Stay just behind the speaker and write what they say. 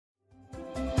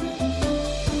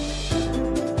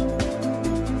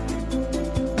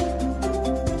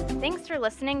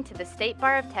listening to the State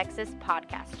Bar of Texas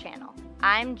podcast channel.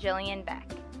 I'm Jillian Beck.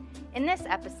 In this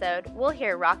episode, we'll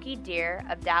hear Rocky Deer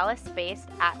of Dallas-based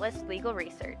Atlas Legal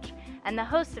Research and the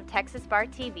host of Texas Bar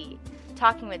TV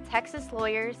talking with Texas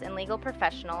lawyers and legal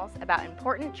professionals about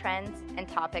important trends and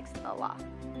topics in the law.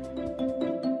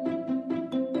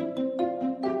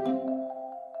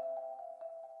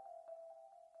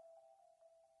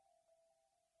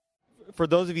 For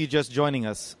those of you just joining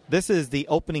us, this is the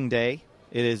opening day.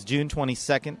 It is June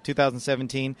 22nd,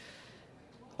 2017.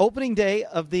 Opening day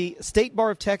of the State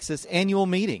Bar of Texas annual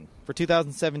meeting for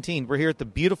 2017. We're here at the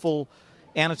beautiful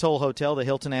Anatole Hotel, the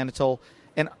Hilton Anatole.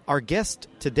 And our guest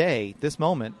today, this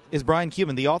moment, is Brian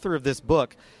Cuban, the author of this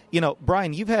book. You know,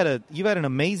 Brian, you've had an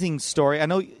amazing story. I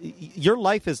know your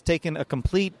life has taken a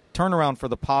complete turnaround for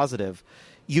the positive.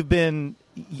 You've been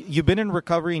in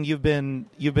recovery, and you've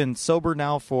been sober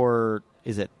now for,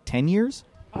 is it 10 years?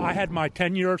 I had my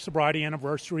 10-year sobriety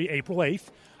anniversary April 8th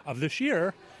of this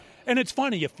year. And it's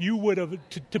funny, if you would have,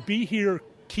 to be here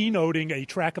keynoting a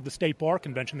track of the State Bar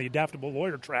Convention, the Adaptable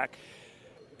Lawyer track,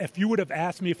 if you would have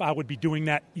asked me if I would be doing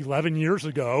that 11 years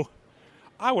ago,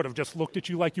 I would have just looked at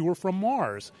you like you were from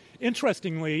Mars.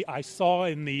 Interestingly, I saw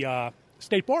in the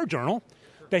State Bar Journal,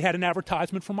 they had an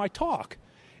advertisement for my talk.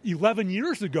 11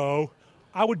 years ago,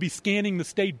 I would be scanning the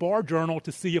State Bar Journal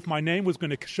to see if my name was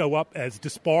going to show up as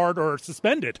disbarred or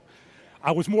suspended.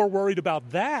 I was more worried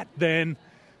about that than,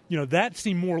 that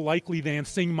seemed more likely than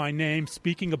seeing my name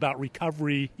speaking about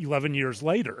recovery 11 years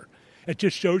later. It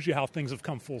just shows you how things have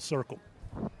come full circle.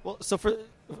 Well, so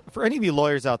for any of you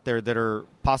lawyers out there that are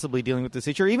possibly dealing with this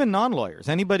issue, or even non-lawyers,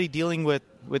 anybody dealing with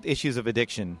issues of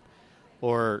addiction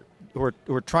or who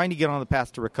are trying to get on the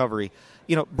path to recovery,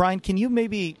 Brian, can you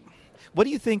maybe... what do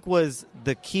you think was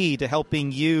the key to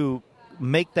helping you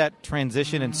make that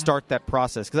transition and start that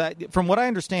process? Because from what I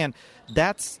understand,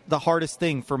 that's the hardest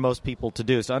thing for most people to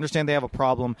do, is to understand they have a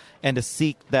problem and to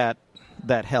seek that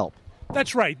help.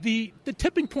 That's right. The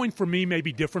tipping point for me may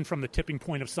be different from the tipping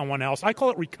point of someone else. I call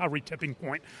it recovery tipping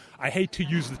point. I hate to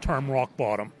use the term rock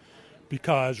bottom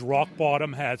because rock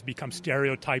bottom has become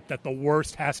stereotyped that the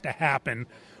worst has to happen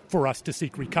for us to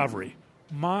seek recovery.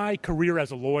 My career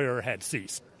as a lawyer had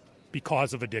ceased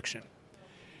because of addiction.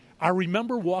 I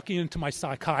remember walking into my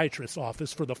psychiatrist's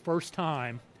office for the first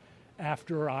time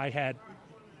after I had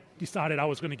decided I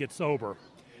was going to get sober.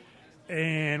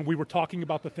 And we were talking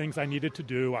about the things I needed to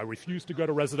do. I refused to go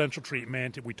to residential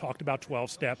treatment. We talked about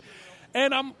 12-step.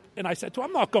 And I said to him,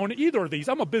 I'm not going to either of these.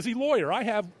 I'm a busy lawyer. I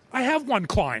have one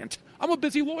client. I'm a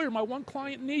busy lawyer. My one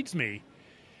client needs me.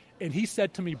 And he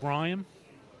said to me, Brian,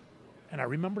 and I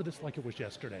remember this like it was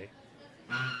yesterday,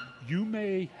 you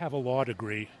may have a law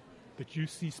degree, but you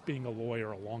ceased being a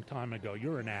lawyer a long time ago.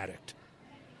 You're an addict.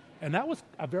 And that was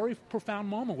a very profound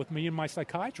moment with me and my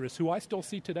psychiatrist, who I still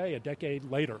see today a decade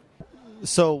later.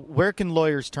 So where can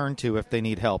lawyers turn to if they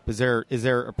need help? Is there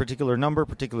a particular number,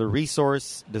 particular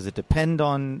resource? Does it depend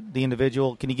on the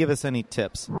individual? Can you give us any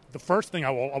tips? The first thing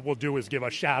I will do is give a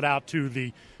shout-out to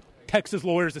the Texas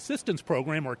Lawyers Assistance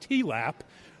Program, or TLAP,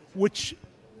 which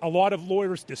a lot of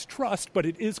lawyers distrust, but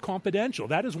it is confidential.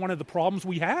 That is one of the problems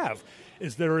we have,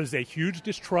 is there is a huge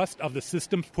distrust of the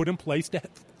systems put in place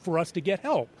for us to get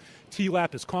help.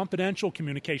 TLAP is confidential.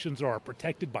 Communications are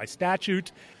protected by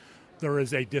statute. There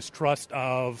is a distrust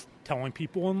of telling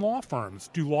people in law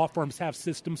firms. Do law firms have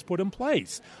systems put in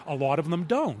place? A lot of them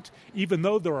don't, even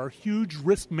though there are huge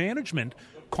risk management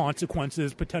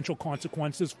consequences, potential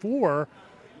consequences for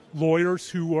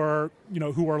lawyers who are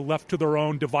left to their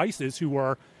own devices,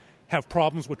 who have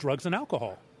problems with drugs and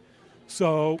alcohol.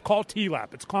 So call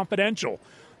TLAP. It's confidential.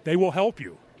 They will help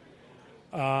you.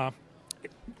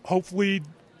 Hopefully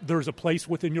there's a place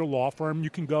within your law firm you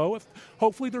can go.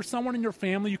 Hopefully there's someone in your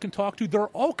family you can talk to. There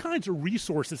are all kinds of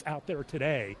resources out there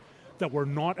today that were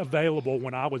not available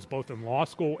when I was both in law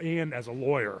school and as a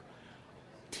lawyer.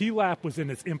 TLAP was in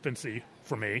its infancy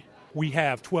for me. We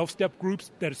have 12-step groups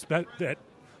that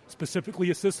specifically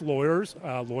assist lawyers,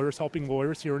 lawyers helping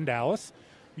lawyers here in Dallas.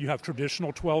 You have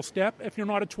traditional 12-step. If you're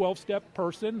not a 12-step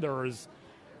person, there is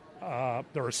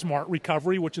smart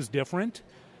recovery, which is different.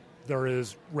 There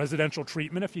is residential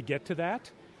treatment if you get to that.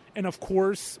 And of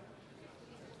course,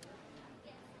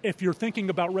 if you're thinking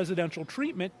about residential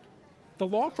treatment, the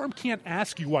law firm can't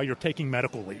ask you why you're taking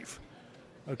medical leave.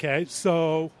 Okay?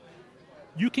 So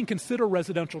you can consider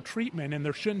residential treatment, and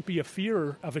there shouldn't be a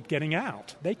fear of it getting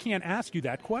out. They can't ask you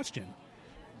that question.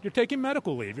 You're taking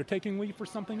medical leave. You're taking leave for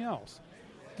something else.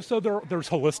 So there's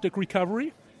holistic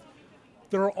recovery.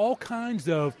 There are all kinds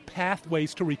of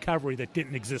pathways to recovery that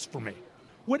didn't exist for me.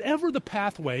 Whatever the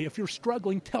pathway, if you're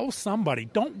struggling, tell somebody.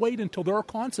 Don't wait until there are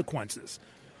consequences.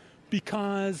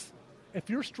 Because if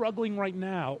you're struggling right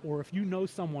now, or if you know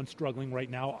someone struggling right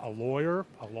now, a lawyer,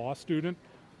 a law student,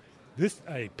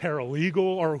 a paralegal,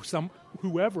 or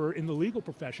whoever in the legal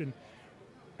profession,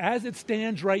 as it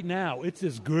stands right now, it's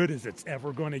as good as it's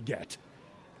ever going to get.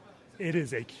 It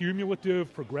is a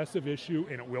cumulative, progressive issue,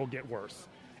 and it will get worse.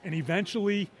 And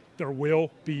eventually, there will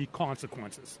be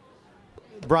consequences.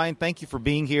 Brian, thank you for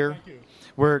being here.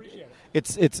 Thank you.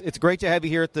 It's great to have you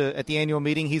here at the annual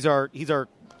meeting. He's our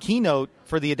keynote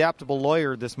for the Adaptable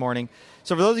Lawyer this morning.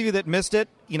 So for those of you that missed it,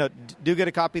 do get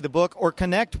a copy of the book or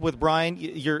connect with Brian.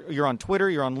 You're on Twitter,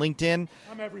 you're on LinkedIn.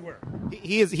 I'm everywhere.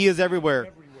 He is everywhere.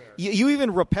 You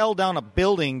even rappel down a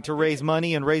building to raise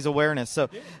money and raise awareness. So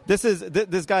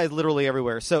this guy is literally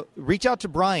everywhere. So reach out to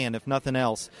Brian if nothing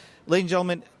else. Ladies and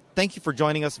gentlemen, thank you for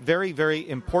joining us. Very, very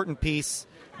important piece,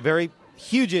 very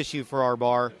huge issue for our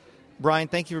bar. Brian,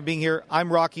 thank you for being here.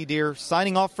 I'm Rocky Deer,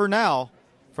 signing off for now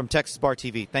from Texas Bar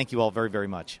TV. Thank you all very, very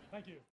much.